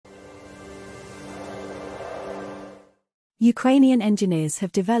Ukrainian engineers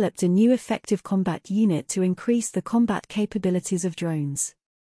have developed a new effective combat unit to increase the combat capabilities of drones.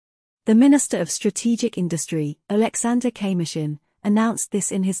 The Minister of Strategic Industry, Alexander Kamyshin, announced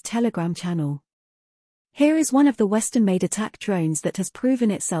this in his Telegram channel. Here is one of the Western-made attack drones that has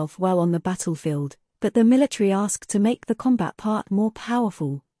proven itself well on the battlefield, but the military asked to make the combat part more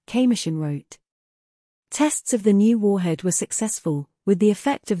powerful, Kamyshin wrote. Tests of the new warhead were successful, with the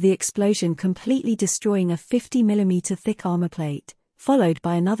effect of the explosion completely destroying a 50mm thick armor plate, followed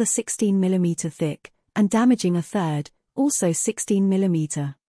by another 16mm thick, and damaging a third, also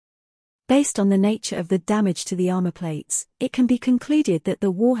 16mm. Based on the nature of the damage to the armor plates, it can be concluded that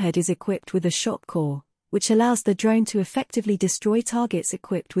the warhead is equipped with a shock core, which allows the drone to effectively destroy targets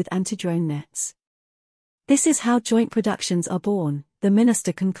equipped with anti-drone nets. This is how joint productions are born, the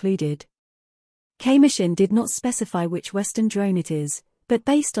minister concluded. Kamyshin did not specify which Western drone it is, but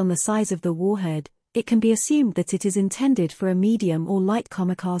based on the size of the warhead, it can be assumed that it is intended for a medium or light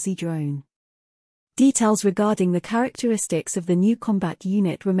kamikaze drone. Details regarding the characteristics of the new combat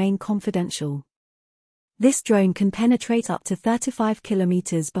unit remain confidential. This drone can penetrate up to 35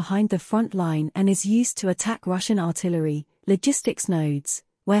 kilometers behind the front line and is used to attack Russian artillery, logistics nodes,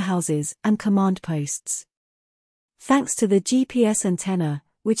 warehouses, and command posts. Thanks to the GPS antenna,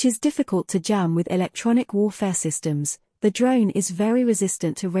 which is difficult to jam with electronic warfare systems, the drone is very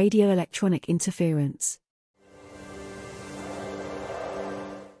resistant to radio-electronic interference.